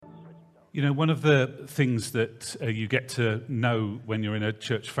You know, one of the things that you get to know when you're in a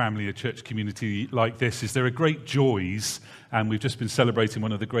church family, a church community like this, is there are great joys, and we've just been celebrating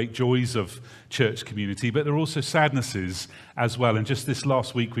one of the great joys of church community, but there are also sadnesses as well. And just this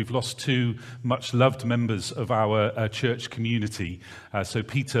last week, we've lost two much-loved members of our church community. So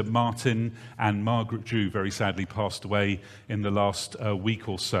Peter Martin and Margaret Drew very sadly passed away in the last week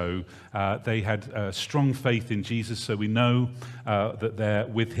or so. They had strong faith in Jesus, so we know that they're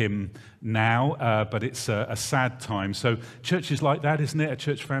with him now, but it's a sad time. So church is like that, isn't it? A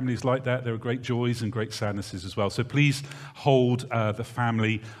church family is like that. There are great joys and great sadnesses as well. So please hold the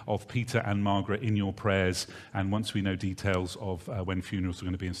family of Peter and Margaret in your prayers, and once we know details of when funerals are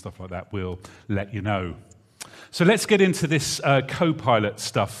going to be and stuff like that, we'll let you know. So let's get into this co-pilot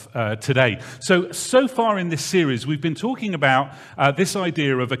stuff today. So far in this series, we've been talking about this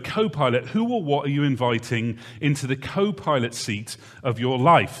idea of a co-pilot. Who or what are you inviting into the co-pilot seat of your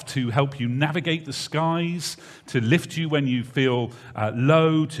life to help you navigate the skies, to lift you when you feel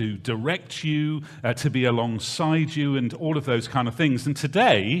low, to direct you, to be alongside you, and all of those kind of things. And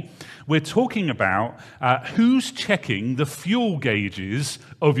today, we're talking about who's checking the fuel gauges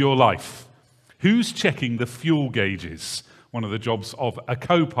of your life. Who's checking the fuel gauges? One of the jobs of a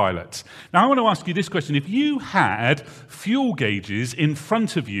co-pilot. Now, I want to ask you this question. If you had fuel gauges in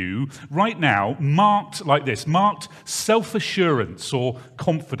front of you right now, marked like this, marked self-assurance or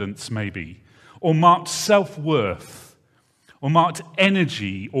confidence maybe, or marked self-worth, or marked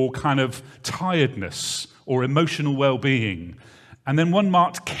energy or kind of tiredness or emotional well-being, and then one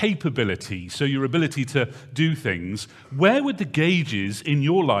marked capability, so your ability to do things, where would the gauges in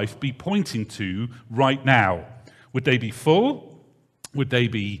your life be pointing to right now? Would they be full? Would they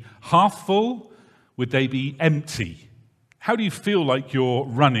be half full? Would they be empty? How do you feel like you're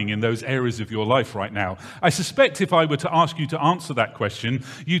running in those areas of your life right now? I suspect if I were to ask you to answer that question,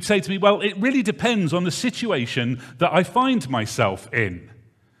 you'd say to me, well, it really depends on the situation that I find myself in.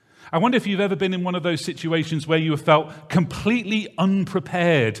 I wonder if you've ever been in one of those situations where you have felt completely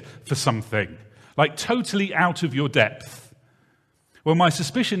unprepared for something, like totally out of your depth. Well, my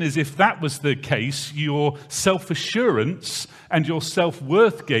suspicion is if that was the case, your self-assurance and your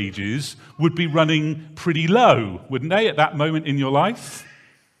self-worth gauges would be running pretty low, wouldn't they, at that moment in your life?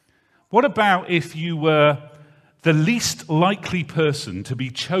 What about if you were the least likely person to be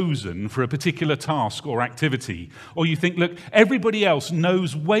chosen for a particular task or activity? Or you think, look, everybody else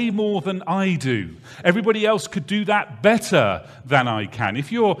knows way more than I do. Everybody else could do that better than I can.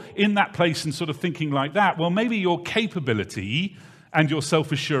 If you're in that place and sort of thinking like that, well, maybe your capability and your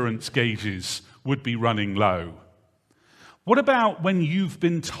self-assurance gauges would be running low. What about when you've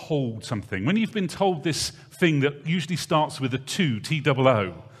been told something? When you've been told this thing that usually starts with a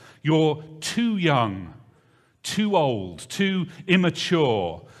T-O-O. You're too young, too old, too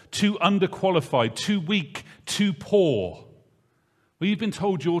immature, too underqualified, too weak, too poor. Well, you've been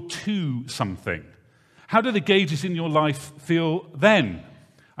told you're too something. How do the gauges in your life feel then?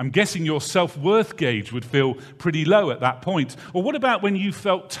 I'm guessing your self-worth gauge would feel pretty low at that point. Or what about when you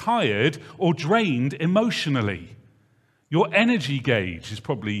felt tired or drained emotionally? Your energy gauge is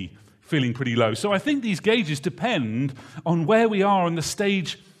probably feeling pretty low. So I think these gauges depend on where we are on the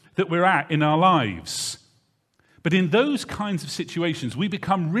stage that we're at in our lives. But in those kinds of situations, we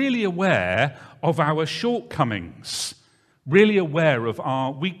become really aware of our shortcomings, really aware of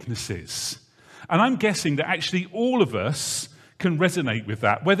our weaknesses. And I'm guessing that actually all of us can resonate with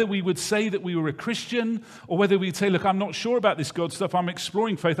that. Whether we would say that we were a Christian, or whether we'd say, look, I'm not sure about this God stuff, I'm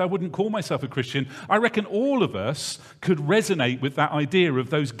exploring faith, I wouldn't call myself a Christian. I reckon all of us could resonate with that idea of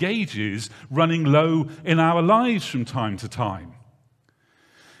those gauges running low in our lives from time to time.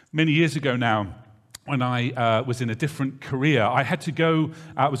 Many years ago now, when I was in a different career, I had to go,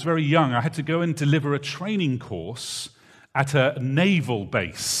 I was very young, I had to go and deliver a training course at a naval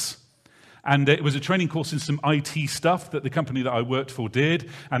base. And it was a training course in some IT stuff that the company that I worked for did.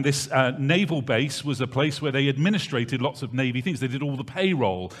 And this naval base was a place where they administrated lots of Navy things. They did all the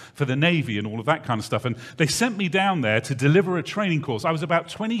payroll for the Navy and all of that kind of stuff. And they sent me down there to deliver a training course. I was about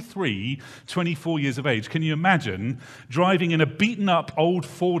 23, 24 years of age. Can you imagine driving in a beaten-up old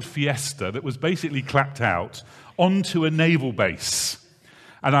Ford Fiesta that was basically clapped out onto a naval base?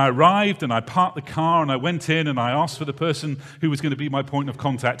 And I arrived and I parked the car and I went in and I asked for the person who was going to be my point of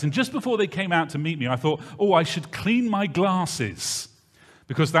contact. And just before they came out to meet me, I thought, oh, I should clean my glasses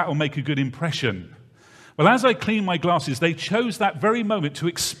because that will make a good impression. Well, as I cleaned my glasses, they chose that very moment to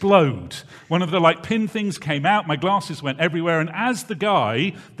explode. One of the pin things came out, my glasses went everywhere. And as the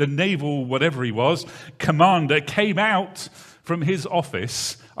guy, the naval whatever he was, commander, came out from his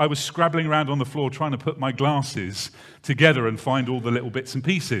office, I was scrabbling around on the floor trying to put my glasses together and find all the little bits and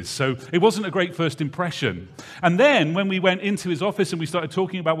pieces. So it wasn't a great first impression. And then when we went into his office and we started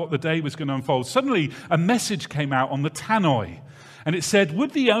talking about what the day was going to unfold, suddenly a message came out on the tannoy. And it said,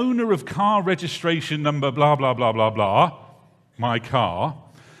 would the owner of car registration number blah, blah, blah, blah, blah, my car,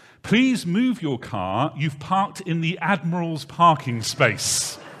 please move your car. You've parked in the Admiral's parking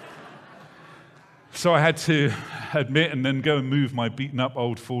space. So I had to admit and then go and move my beaten-up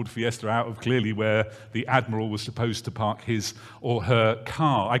old Ford Fiesta out of clearly where the Admiral was supposed to park his or her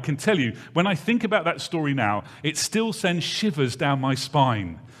car. I can tell you, when I think about that story now, it still sends shivers down my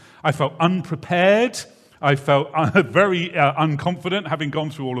spine. I felt unprepared. I felt very unconfident having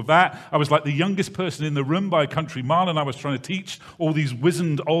gone through all of that. I was like the youngest person in the room by a country mile, and I was trying to teach all these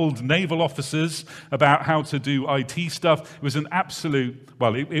wizened old naval officers about how to do IT stuff. It was an absolute,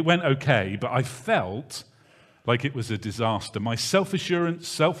 well, it went okay, but I felt like it was a disaster. My self-assurance,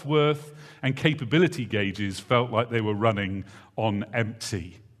 self-worth, and capability gauges felt like they were running on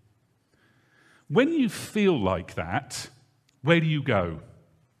empty. When you feel like that, where do you go?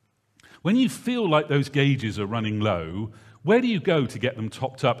 When you feel like those gauges are running low, where do you go to get them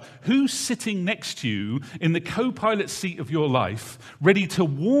topped up? Who's sitting next to you in the co-pilot seat of your life, ready to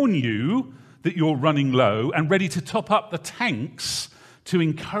warn you that you're running low and ready to top up the tanks to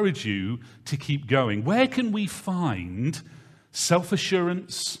encourage you to keep going? Where can we find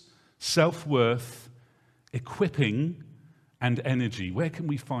self-assurance, self-worth, equipping, and energy? Where can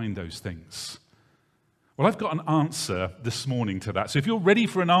we find those things? Well, I've got an answer this morning to that. So if you're ready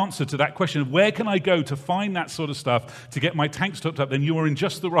for an answer to that question of where can I go to find that sort of stuff to get my tanks topped up, then you are in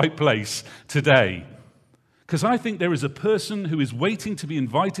just the right place today. Because I think there is a person who is waiting to be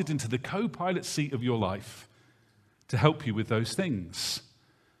invited into the co-pilot seat of your life to help you with those things.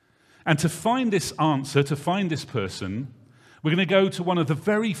 And to find this answer, to find this person, we're going to go to one of the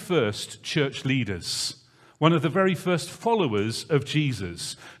very first church leaders, one of the very first followers of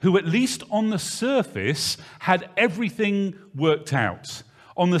Jesus, who at least on the surface had everything worked out.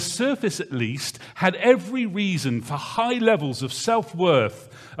 On the surface at least, had every reason for high levels of self-worth,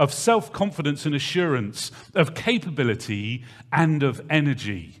 of self-confidence and assurance, of capability and of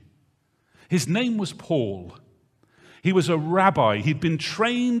energy. His name was Paul. He was a rabbi. He'd been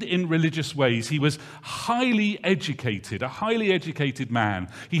trained in religious ways. He was highly educated, a highly educated man.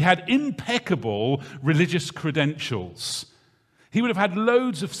 He had impeccable religious credentials. He would have had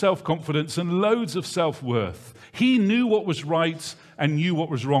loads of self-confidence and loads of self-worth. He knew what was right and knew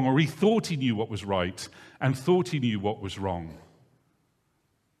what was wrong, or he thought he knew what was right and thought he knew what was wrong.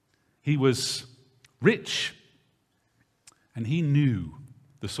 He was rich, and he knew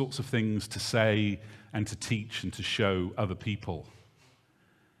the sorts of things to say and to teach and to show other people.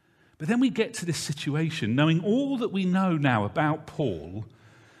 But then we get to this situation, knowing all that we know now about Paul,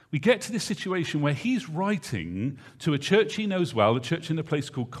 we get to this situation where he's writing to a church he knows well, a church in a place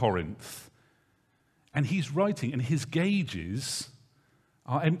called Corinth, and he's writing, and his gauges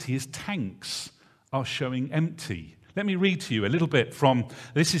are empty, his tanks are showing empty. Let me read to you a little bit from,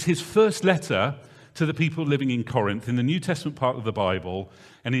 this is his first letter to the people living in Corinth, in the New Testament part of the Bible,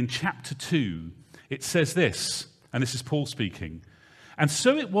 and in chapter 2, it says this, and this is Paul speaking. And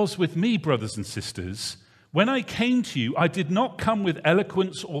so it was with me, brothers and sisters. When I came to you, I did not come with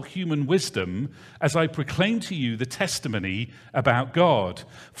eloquence or human wisdom as I proclaimed to you the testimony about God.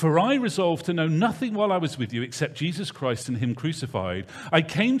 For I resolved to know nothing while I was with you except Jesus Christ and him crucified. I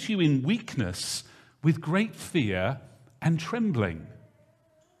came to you in weakness, with great fear and trembling.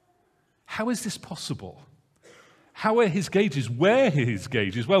 How is this possible? How are his gauges? Where are his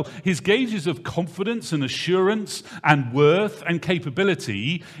gauges? Well, his gauges of confidence and assurance and worth and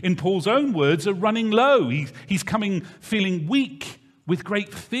capability, in Paul's own words, are running low. He's coming feeling weak with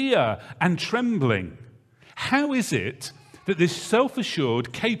great fear and trembling. How is it that this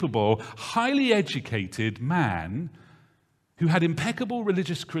self-assured, capable, highly educated man who had impeccable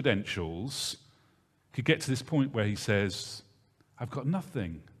religious credentials could get to this point where he says, I've got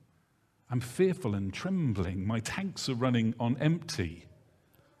nothing. I'm fearful and trembling. My tanks are running on empty.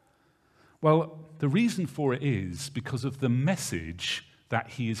 Well, the reason for it is because of the message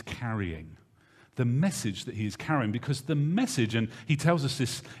that he is carrying. The message that he is carrying. Because the message, and he tells us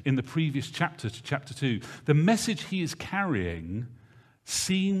this in the previous chapter, to chapter 2, the message he is carrying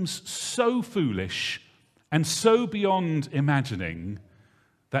seems so foolish and so beyond imagining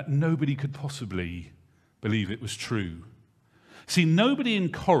that nobody could possibly believe it was true. See, nobody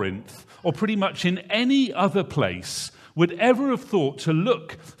in Corinth, or pretty much in any other place, would ever have thought to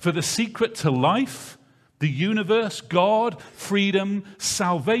look for the secret to life, the universe, God, freedom,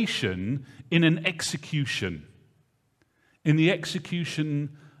 salvation in an execution, in the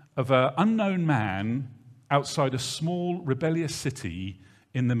execution of an unknown man outside a small rebellious city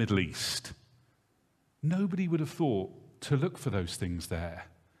in the Middle East. Nobody would have thought to look for those things there.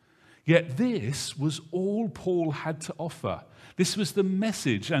 Yet this was all Paul had to offer. This was the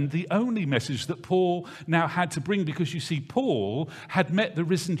message, and the only message that Paul now had to bring, because you see, Paul had met the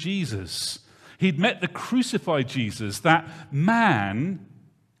risen Jesus. He'd met the crucified Jesus, that man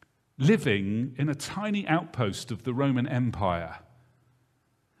living in a tiny outpost of the Roman Empire.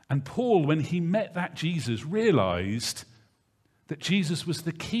 And Paul, when he met that Jesus, realized that Jesus was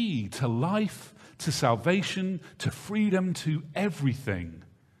the key to life, to salvation, to freedom, to everything.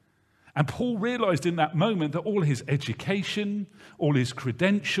 And Paul realized in that moment that all his education, all his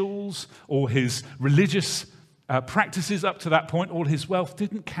credentials, all his religious practices up to that point, all his wealth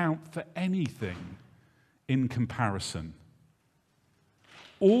didn't count for anything in comparison.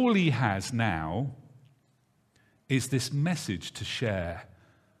 All he has now is this message to share.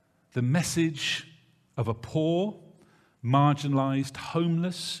 The message of a poor, marginalized,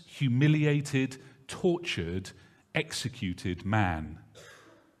 homeless, humiliated, tortured, executed man.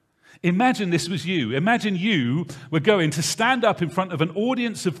 Imagine this was you. Imagine you were going to stand up in front of an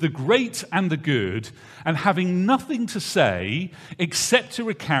audience of the great and the good and having nothing to say except to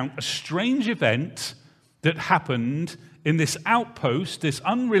recount a strange event that happened in this outpost, this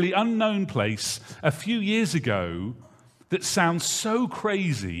really unknown place a few years ago that sounds so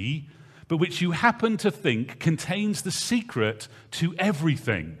crazy, but which you happen to think contains the secret to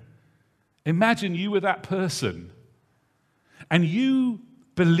everything. Imagine you were that person, and you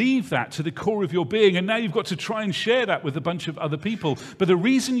believe that to the core of your being, and now you've got to try and share that with a bunch of other people. But the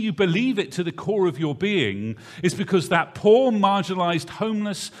reason you believe it to the core of your being is because that poor, marginalized,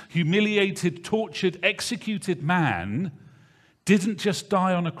 homeless, humiliated, tortured, executed man didn't just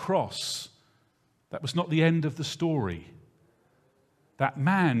die on a cross. That was not the end of the story. That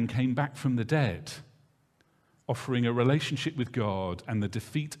man came back from the dead, offering a relationship with God and the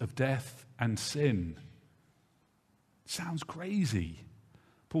defeat of death and sin. Sounds crazy.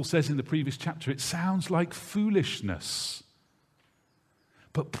 Paul says in the previous chapter, it sounds like foolishness.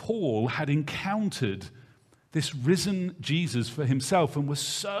 But Paul had encountered this risen Jesus for himself and was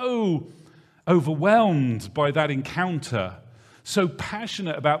so overwhelmed by that encounter, so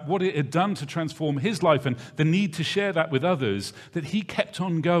passionate about what it had done to transform his life and the need to share that with others, that he kept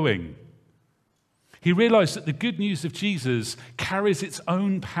on going. He realized that the good news of Jesus carries its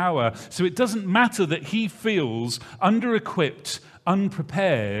own power, so it doesn't matter that he feels under-equipped,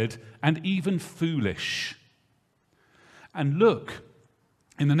 unprepared, and even foolish. And look,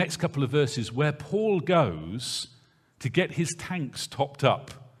 in the next couple of verses, where Paul goes to get his tanks topped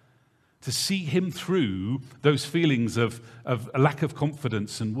up, to see him through those feelings of a lack of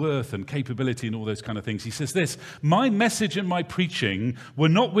confidence and worth and capability and all those kind of things. He says this, my message and my preaching were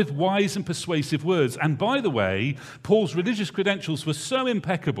not with wise and persuasive words. And by the way, Paul's religious credentials were so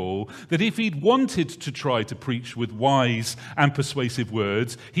impeccable that if he'd wanted to try to preach with wise and persuasive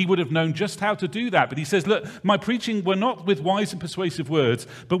words, he would have known just how to do that. But he says, look, my preaching were not with wise and persuasive words,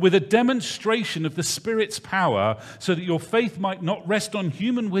 but with a demonstration of the Spirit's power, so that your faith might not rest on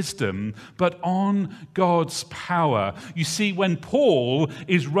human wisdom, but on God's power. You see, when Paul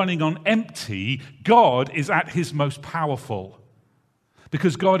is running on empty, God is at his most powerful.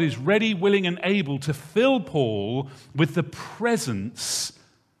 Because God is ready, willing, and able to fill Paul with the presence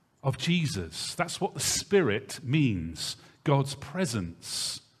of Jesus. That's what the Spirit means, God's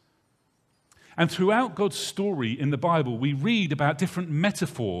presence. And throughout God's story in the Bible, we read about different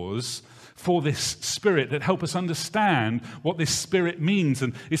metaphors for this Spirit that help us understand what this Spirit means.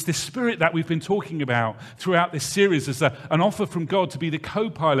 And it's this Spirit that we've been talking about throughout this series as an offer from God to be the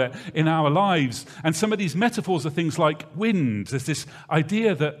co-pilot in our lives. And some of these metaphors are things like wind. There's this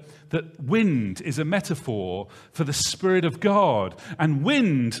idea that wind is a metaphor for the Spirit of God. And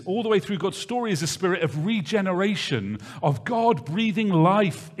wind, all the way through God's story, is a spirit of regeneration, of God breathing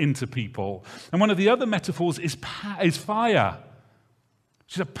life into people. And one of the other metaphors is fire,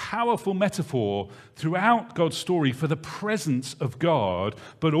 which is a powerful metaphor throughout God's story for the presence of God,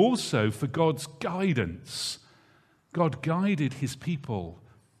 but also for God's guidance. God guided his people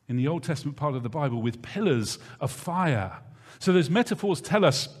in the Old Testament part of the Bible with pillars of fire. So those metaphors tell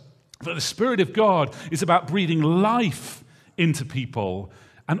us that the Spirit of God is about breathing life into people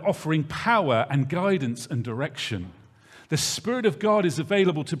and offering power and guidance and direction. The Spirit of God is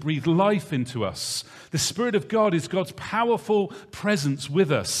available to breathe life into us. The Spirit of God is God's powerful presence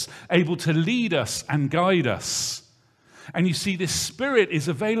with us, able to lead us and guide us. And you see, this Spirit is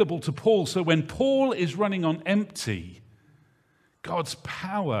available to Paul. So when Paul is running on empty, God's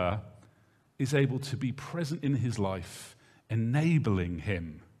power is able to be present in his life enabling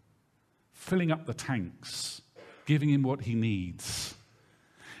him, filling up the tanks, giving him what he needs.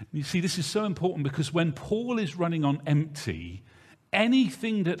 And you see, this is so important because when Paul is running on empty,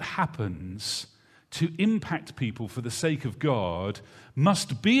 anything that happens to impact people for the sake of God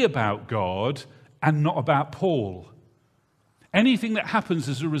must be about God and not about Paul. Anything that happens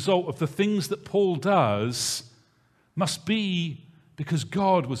as a result of the things that Paul does must be because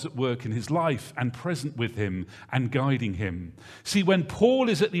God was at work in his life and present with him and guiding him. See, when Paul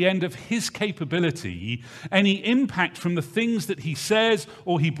is at the end of his capability, any impact from the things that he says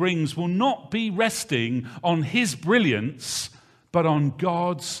or he brings will not be resting on his brilliance, but on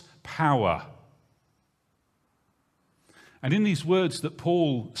God's power. And in these words that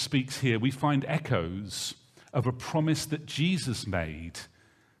Paul speaks here, we find echoes of a promise that Jesus made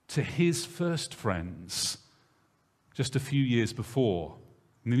to his first friends just a few years before.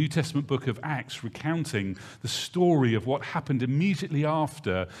 In the New Testament book of Acts, recounting the story of what happened immediately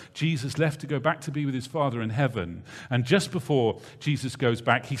after Jesus left to go back to be with his Father in heaven. And just before Jesus goes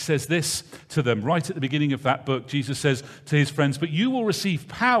back, he says this to them. Right at the beginning of that book, Jesus says to his friends, "But you will receive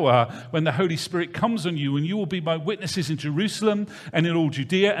power when the Holy Spirit comes on you, and you will be my witnesses in Jerusalem and in all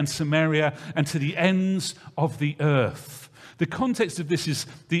Judea and Samaria and to the ends of the earth." The context of this is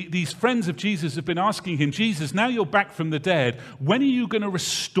these friends of Jesus have been asking him, "Jesus, now you're back from the dead, when are you going to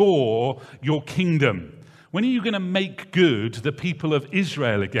restore your kingdom? When are you going to make good the people of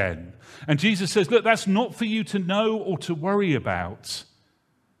Israel again?" And Jesus says, "Look, that's not for you to know or to worry about.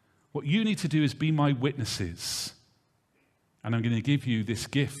 What you need to do is be my witnesses. And I'm going to give you this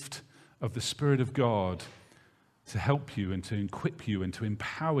gift of the Spirit of God to help you and to equip you and to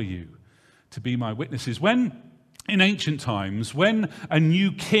empower you to be my witnesses." In ancient times, when a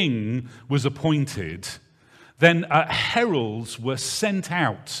new king was appointed, then heralds were sent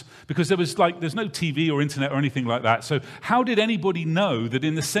out because there's no TV or internet or anything like that. So how did anybody know that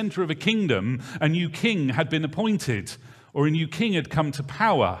in the center of a kingdom, a new king had been appointed or a new king had come to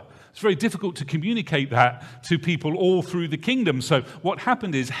power? It's very difficult to communicate that to people all through the kingdom. So what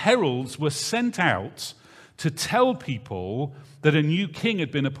happened is heralds were sent out to tell people that a new king had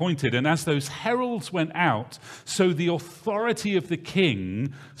been appointed. And as those heralds went out, so the authority of the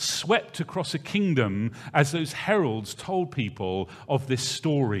king swept across a kingdom as those heralds told people of this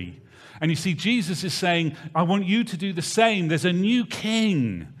story. And you see, Jesus is saying, I want you to do the same. There's a new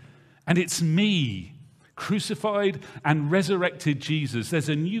king, and it's me, crucified and resurrected Jesus. There's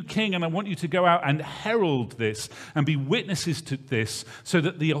a new king, and I want you to go out and herald this and be witnesses to this so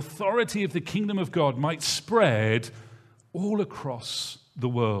that the authority of the kingdom of God might spread all across the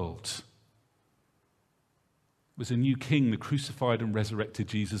world. It was a new king, the crucified and resurrected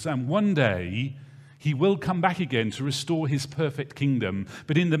Jesus. And one day, he will come back again to restore his perfect kingdom.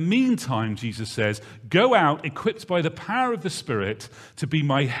 But in the meantime, Jesus says, go out equipped by the power of the Spirit to be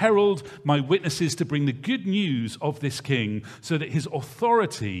my herald, my witnesses, to bring the good news of this king so that his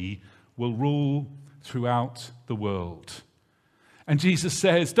authority will rule throughout the world. And Jesus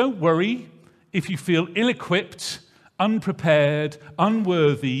says, don't worry if you feel ill-equipped, unprepared,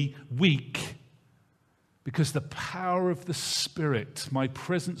 unworthy, weak, because the power of the Spirit, my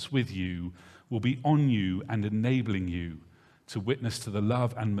presence with you, will be on you and enabling you to witness to the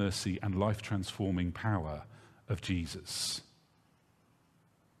love and mercy and life-transforming power of Jesus.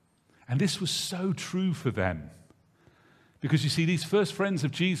 And this was so true for them. Because you see, these first friends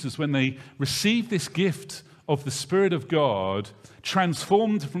of Jesus, when they received this gift of the Spirit of God,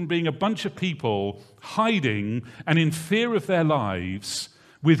 transformed from being a bunch of people hiding and in fear of their lives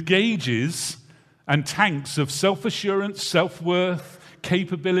with gauges and tanks of self-assurance, self-worth,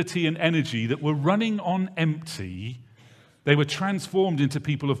 capability and energy that were running on empty, they were transformed into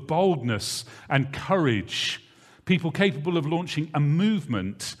people of boldness and courage, people capable of launching a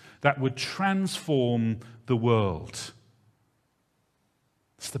movement that would transform the world.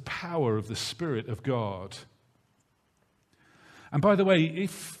 It's the power of the Spirit of God. And by the way,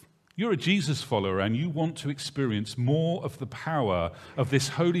 if you're a Jesus follower and you want to experience more of the power of this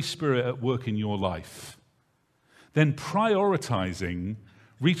Holy Spirit at work in your life, then prioritizing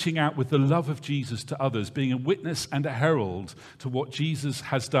reaching out with the love of Jesus to others, being a witness and a herald to what Jesus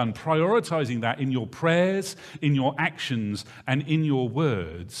has done, prioritizing that in your prayers, in your actions, and in your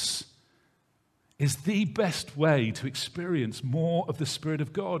words, is the best way to experience more of the Spirit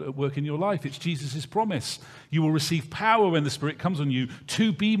of God at work in your life. It's Jesus' promise. You will receive power when the Spirit comes on you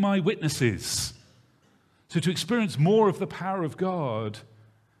to be my witnesses. So to experience more of the power of God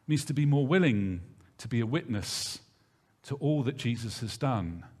means to be more willing to be a witness to all that Jesus has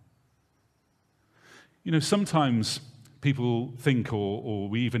done. You know, sometimes people think, or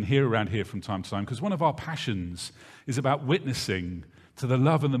we even hear around here from time to time, because one of our passions is about witnessing to the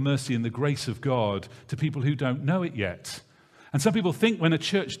love and the mercy and the grace of God to people who don't know it yet. And some people think when a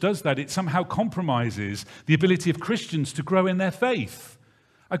church does that, it somehow compromises the ability of Christians to grow in their faith.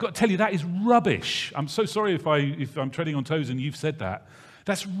 I've got to tell you, that is rubbish. I'm so sorry if I'm treading on toes and you've said that.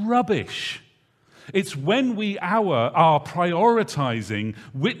 That's rubbish. It's when we are prioritizing,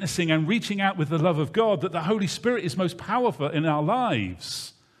 witnessing, and reaching out with the love of God that the Holy Spirit is most powerful in our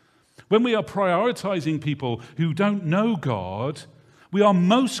lives. When we are prioritizing people who don't know God, we are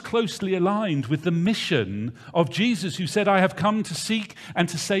most closely aligned with the mission of Jesus, who said, I have come to seek and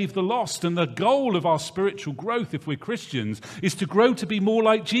to save the lost. And the goal of our spiritual growth, if we're Christians, is to grow to be more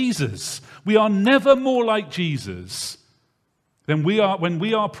like Jesus. We are never more like Jesus than we are when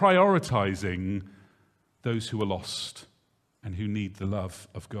we are prioritizing those who are lost and who need the love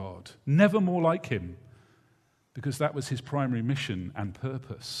of God. Never more like him, because that was his primary mission and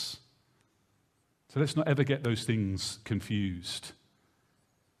purpose. So let's not ever get those things confused.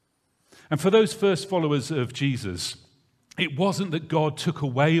 And for those first followers of Jesus, it wasn't that God took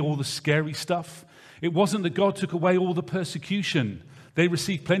away all the scary stuff. It wasn't that God took away all the persecution. They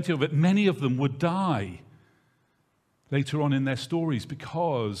received plenty of it. Many of them would die later on in their stories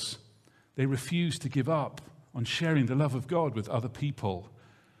because they refused to give up on sharing the love of God with other people.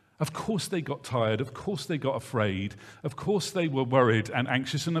 Of course they got tired. Of course they got afraid. Of course they were worried and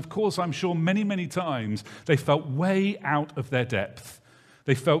anxious. And of course, I'm sure many, many times they felt way out of their depth.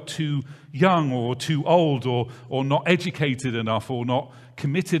 They felt too young or too old or not educated enough or not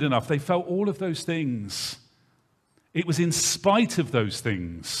committed enough. They felt all of those things. It was in spite of those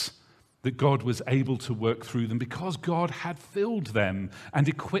things that God was able to work through them, because God had filled them and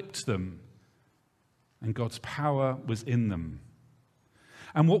equipped them, and God's power was in them.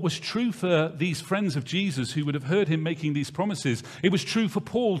 And what was true for these friends of Jesus who would have heard him making these promises, it was true for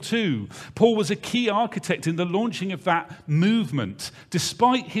Paul too. Paul was a key architect in the launching of that movement.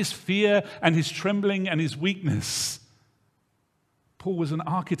 Despite his fear and his trembling and his weakness, Paul was an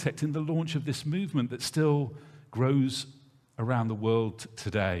architect in the launch of this movement that still grows around the world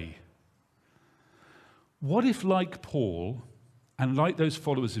today. What if, like Paul and like those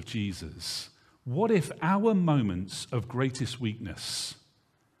followers of Jesus, what if our moments of greatest weakness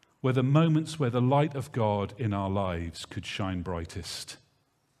were the moments where the light of God in our lives could shine brightest?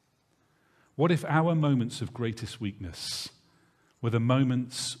 What if our moments of greatest weakness were the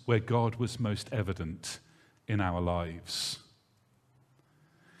moments where God was most evident in our lives?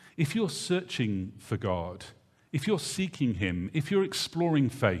 If you're searching for God, if you're seeking him, if you're exploring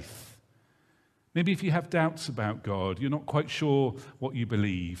faith, maybe if you have doubts about God, you're not quite sure what you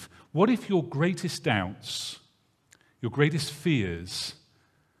believe, what if your greatest doubts, your greatest fears,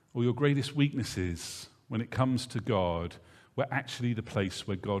 or your greatest weaknesses when it comes to God were actually the place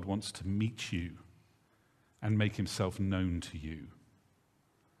where God wants to meet you and make himself known to you?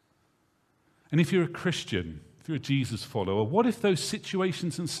 And if you're a Christian, if you're a Jesus follower, what if those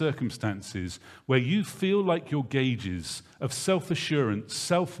situations and circumstances where you feel like your gauges of self-assurance,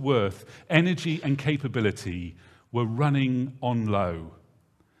 self-worth, energy and capability were running on low?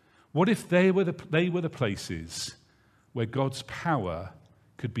 What if they were the places where God's power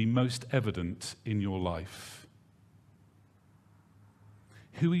could be most evident in your life?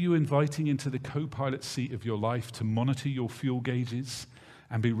 Who are you inviting into the co-pilot seat of your life to monitor your fuel gauges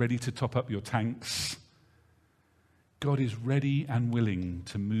and be ready to top up your tanks? God is ready and willing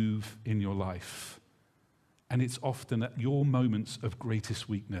to move in your life. And it's often at your moments of greatest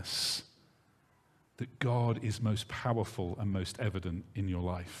weakness that God is most powerful and most evident in your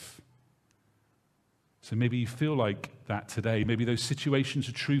life. So maybe you feel like that today. Maybe those situations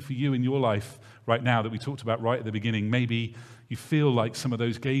are true for you in your life right now that we talked about right at the beginning. Maybe you feel like some of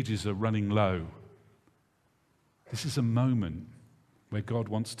those gauges are running low. This is a moment where God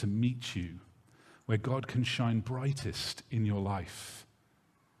wants to meet you, where God can shine brightest in your life.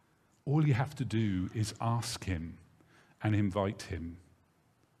 All you have to do is ask him and invite him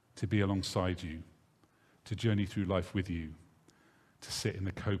to be alongside you, to journey through life with you, to sit in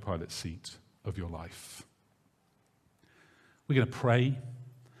the co-pilot seat of your life. We're going to pray.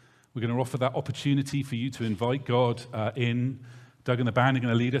 We're going to offer that opportunity for you to invite God in. Doug and the band are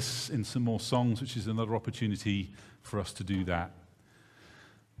going to lead us in some more songs, which is another opportunity for us to do that.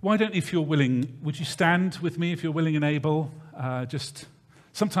 Why don't, if you're willing, would you stand with me if you're willing and able?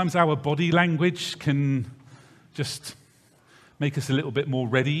 Sometimes our body language can just make us a little bit more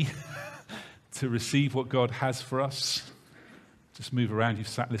ready to receive what God has for us. Just move around. You've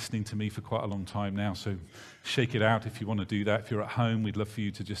sat listening to me for quite a long time now, so shake it out if you want to do that. If you're at home, we'd love for you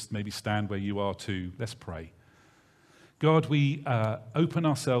to just maybe stand where you are too. Let's pray. God, we open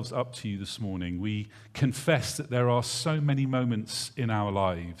ourselves up to you this morning. We confess that there are so many moments in our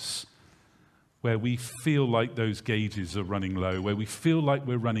lives where we feel like those gauges are running low, where we feel like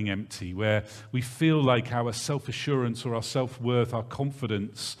we're running empty, where we feel like our self-assurance or our self-worth, our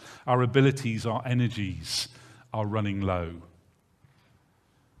confidence, our abilities, our energies are running low.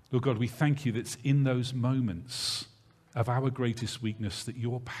 Lord God, we thank you that it's in those moments of our greatest weakness that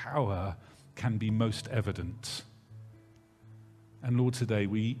your power can be most evident. And Lord, today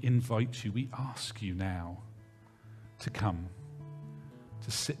we invite you, we ask you now to come, to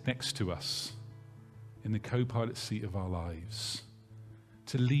sit next to us in the co-pilot seat of our lives,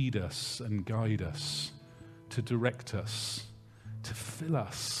 to lead us and guide us, to direct us, to fill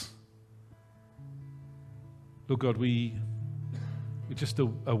us. Lord God, we're just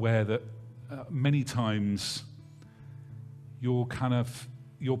aware that many times your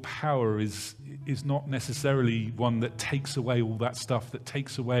power is not necessarily one that takes away all that stuff, that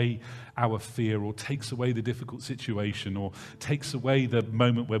takes away our fear or takes away the difficult situation or takes away the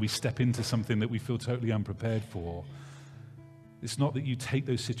moment where we step into something that we feel totally unprepared for. It's not that you take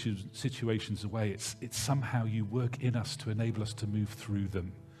those situations away. It's somehow you work in us to enable us to move through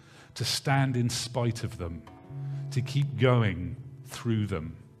them, to stand in spite of them, to keep going through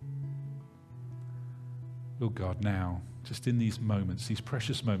them. Lord God, now, just in these moments, these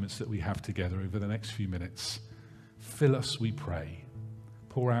precious moments that we have together over the next few minutes, fill us, we pray.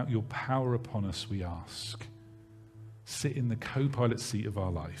 Pour out your power upon us, we ask. Sit in the co-pilot seat of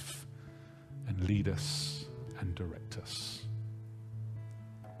our life and lead us and direct us.